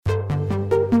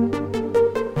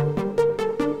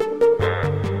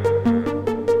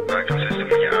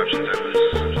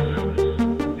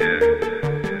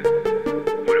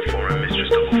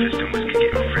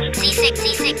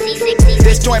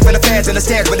joint for the fans in the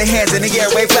stands with their hands in the air,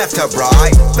 wave left to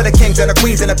right. For the kings and the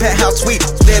queens in the penthouse suite,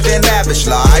 living lavish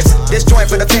lives. This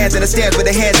joint for the fans in the stands with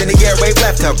their hands in the air, wave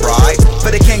left to right. For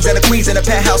the kings and the queens in the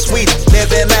penthouse suite,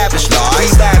 living lavish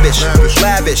lives.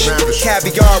 Lavish,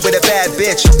 caviar with a bad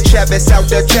bitch. Chevis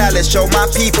out the chalice, show my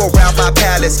people round my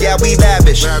palace. Yeah, we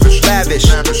lavish,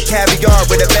 caviar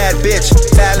with a bad bitch.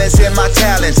 Balance in my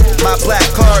talents, my black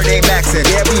card ain't maxing.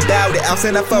 Yeah, we bout it,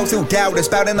 outside the foes who doubt it.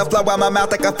 Spouting the flow out my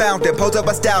mouth like a fountain. Pose of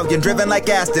a stallion, driven like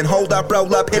Aston. Hold up,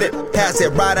 roll up, hit it, pass it,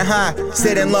 riding high,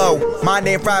 sitting low. Mine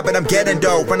ain't fried, but I'm getting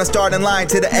dough. From the starting line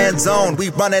to the end zone, we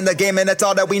running the game and that's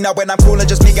all that we know. When I'm coolin',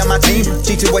 just me and my team.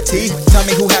 G to a T, tell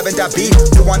me who haven't got beat.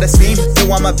 Who on the scene,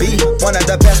 who I'ma be. One of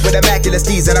the best with immaculate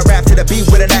steeds, and I rap to the beat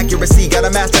with an accuracy.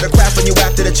 Gotta master the craft when you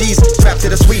after the cheese. Trap to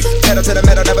the sweet, pedal to the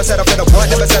metal, never settle for the one,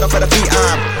 never settle for the feet.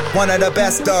 I'm one of the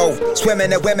best though.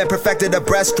 Swimming and women perfected the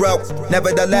breaststroke.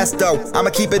 Nevertheless though, I'ma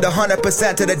keep it 100%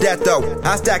 to the death though.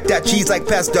 I stack that cheese like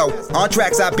pesto. On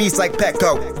tracks I beast like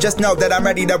Petco. Just know that I'm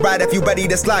ready to ride if you ready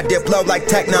to slide, dip low like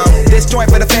techno. This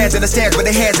joint for the fans in the stands with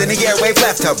their hands in the air, wave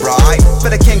left to right. For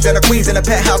the kings and the queens in the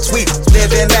penthouse suite,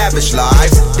 living lavish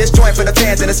lives. This joint for the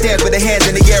fans in the stands with their hands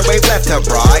in the air, wave left to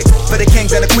right. For the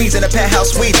kings and the queens in the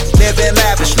penthouse suite, living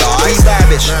lavish lives.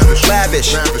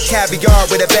 Lavish, caviar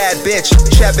with a bad bitch.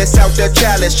 Chevis out the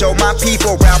chalice, show my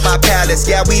people round my palace.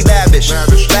 Yeah, we lavish,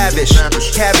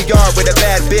 caviar with a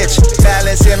bad bitch.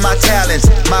 Balance in my talents,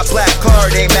 my black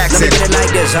card ain't maxing. Let me get it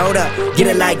like this, hold up. Get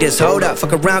it like this, hold up.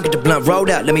 Fuck around, get the blunt rolled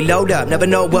up. Let me load up, never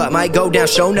know what might go down,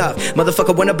 show enough.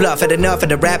 Motherfucker wanna bluff, had enough of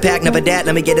the rap pack, never that.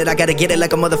 Let me get it, I gotta get it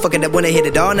like a motherfucker that wanna hit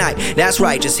it all night. That's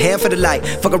right, just here for the light.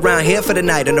 Fuck around here for the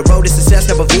night. On the road to success,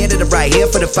 never veer to the right. Here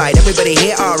for the fight, everybody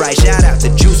here alright. Shout out to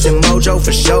Juice and Mojo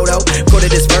for show though.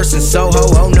 Quoted this verse in Soho,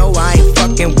 oh no, I ain't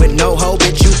fucking with no hoe.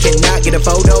 Bitch, you cannot get a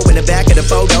photo in the back of the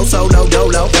photo. Solo,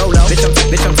 dolo.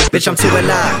 Bitch, I'm too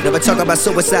alive. Never talk about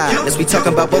suicide. Let's be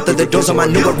talking about both of the doors on my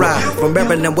new arrive. From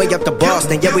Maryland way up to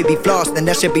Boston, yeah, we be flossed, and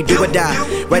that shit be do or die.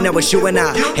 Right now it's you and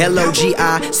I.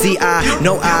 L-O-G-I-C-I,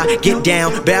 no I. Get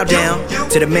down, bow down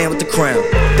to the man with the crown.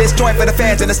 This joint for the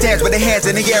fans in the stands with their hands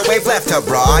in the air, wave left to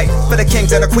right. For the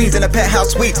kings and the queens in the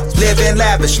penthouse suites, living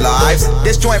lavish lives.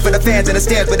 This joint for the fans in the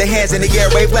stands with their hands in the air,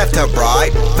 wave left to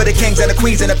right. For the kings and the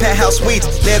queens in the penthouse suites,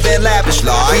 living lavish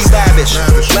lives.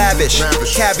 Lavish,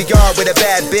 caviar with a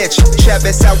bad bitch.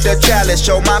 Chevis out the chalice,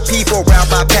 show my people round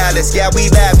my palace. Yeah, we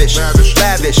lavish,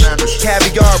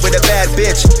 caviar with a bad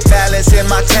bitch. Balance in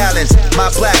my talents,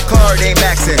 my black card ain't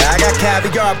maxing. I got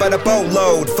caviar by the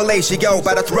boatload, fellatio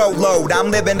by the throat load. I'm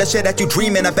living the shit that you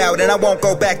dreaming about, and I won't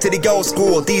go back to the old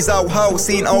school. These old hoes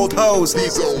seen old hoes.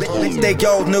 They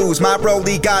old news, my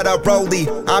rollie got a rollie.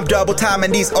 I'm double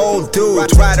timing these old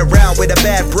dudes. Ride around with a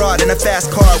bad broad in a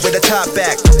fast car with a top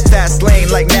back. Fast lane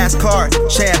like NASCAR.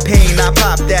 Champagne, I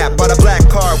pop that. Bought a black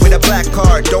car with a black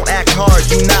card. Don't act hard,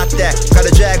 you not that. Got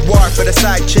a Jaguar for the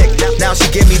side chick. Now she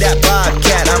give me that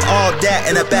Bobcat. I'm all that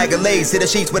in a bag of lace. Hit the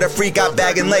sheets with a freak, got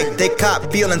bag and leg. They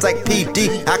cop feelings like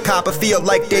PD. I cop a feel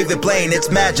like David Blaine. It's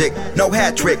magic, no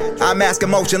hat trick. I mask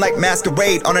emotion like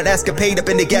masquerade. On an escapade up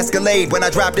in the Escalade. When I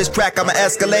drop this track, I'ma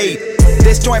escalate.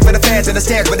 This joint for the fans in the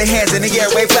stands with their hands in the air,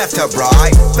 wave left to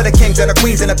right. For the kings and the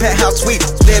queens in the penthouse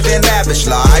suites, living lavish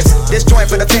lives. This joint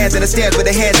for the fans in the stands with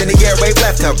their hands in the air, wave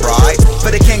left to right.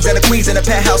 For the kings and the queens in the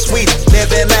penthouse suites,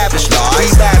 living lavish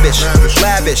lives.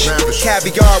 Lavish,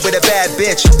 caviar with a bad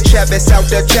bitch. Chevis out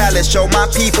the chalice, show my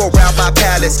people round my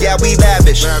palace. Yeah, we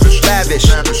lavish,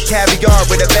 caviar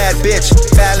with a bad bitch.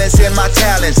 Balance in my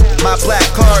talents, my black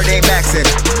card ain't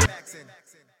maxing.